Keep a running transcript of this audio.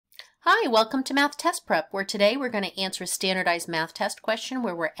Hi, welcome to Math Test Prep, where today we're going to answer a standardized math test question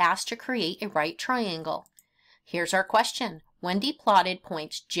where we're asked to create a right triangle. Here's our question. Wendy plotted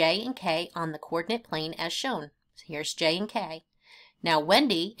points J and K on the coordinate plane as shown. So here's J and K. Now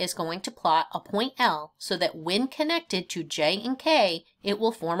Wendy is going to plot a point L so that when connected to J and K, it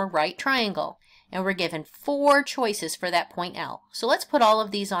will form a right triangle. And we're given 4 choices for that point L. So let's put all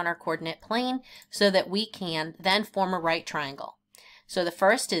of these on our coordinate plane so that we can then form a right triangle. So the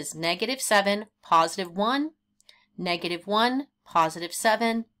first is -7, +1, -1,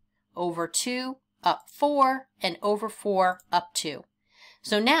 +7, over 2, up 4, and over 4, up 2.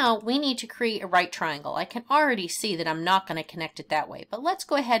 So now we need to create a right triangle. I can already see that I'm not going to connect it that way, but let's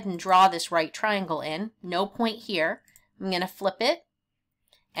go ahead and draw this right triangle in. No point here. I'm going to flip it,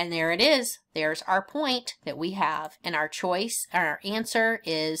 and there it is. There's our point that we have, and our choice, our answer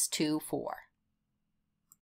is 2, 4.